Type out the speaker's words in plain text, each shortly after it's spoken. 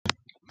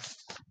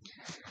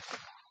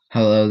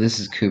Hello, this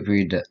is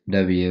Cooper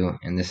W,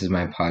 and this is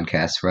my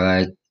podcast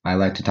where I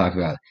like to talk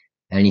about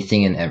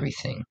anything and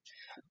everything.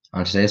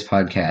 On today's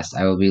podcast,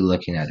 I will be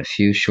looking at a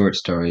few short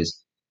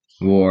stories,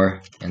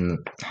 war, and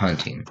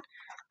hunting.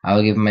 I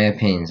will give my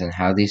opinions on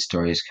how these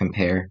stories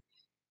compare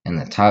and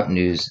the top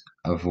news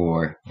of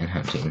war and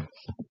hunting.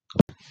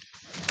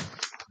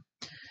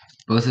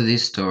 Both of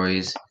these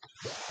stories,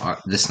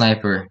 The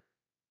Sniper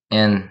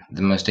and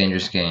The Most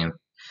Dangerous Game,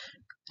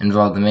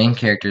 involve the main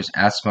characters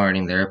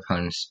outsmarting their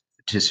opponents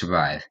to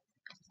survive.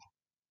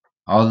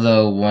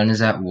 Although one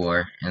is at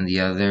war and the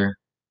other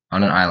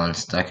on an island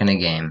stuck in a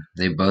game,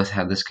 they both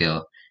have the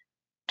skill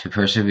to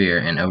persevere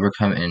and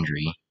overcome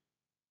injury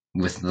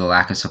with the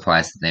lack of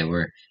supplies that they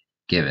were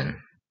given.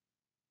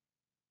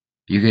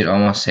 You could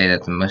almost say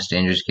that The Most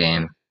Dangerous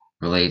Game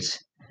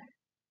relates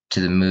to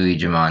the movie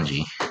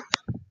Jumanji.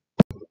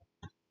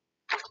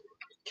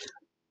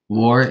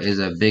 War is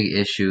a big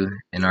issue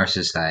in our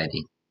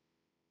society.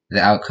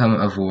 The outcome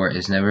of war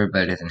is never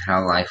better than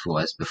how life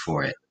was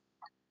before it.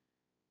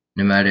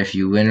 No matter if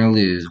you win or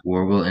lose,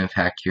 war will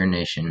impact your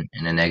nation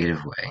in a negative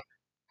way.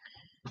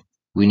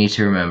 We need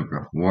to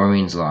remember, war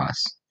means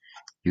loss.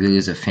 You could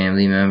lose a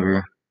family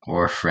member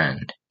or a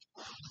friend.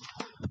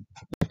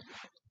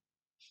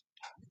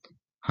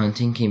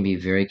 Hunting can be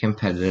very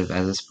competitive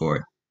as a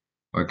sport,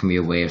 or it can be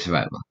a way of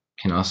survival.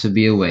 It can also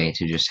be a way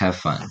to just have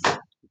fun.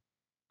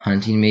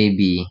 Hunting may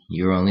be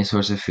your only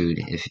source of food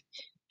if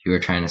you are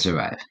trying to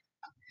survive.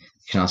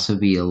 It can also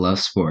be a love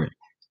sport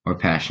or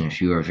passion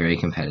if you are very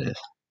competitive.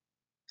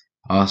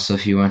 Also,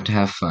 if you want to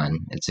have fun,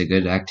 it's a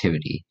good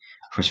activity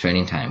for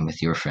spending time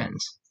with your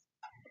friends.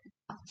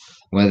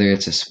 Whether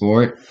it's a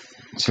sport,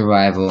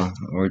 survival,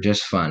 or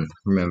just fun,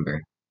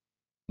 remember,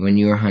 when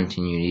you are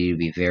hunting, you need to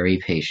be very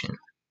patient.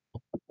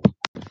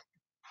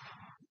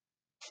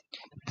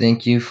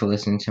 Thank you for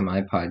listening to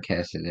my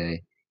podcast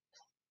today.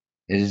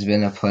 It has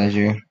been a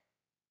pleasure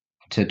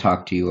to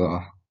talk to you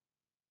all.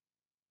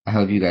 I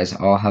hope you guys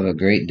all have a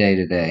great day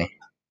today.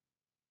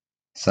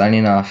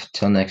 Signing off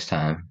till next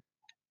time,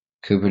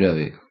 Cooper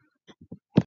W.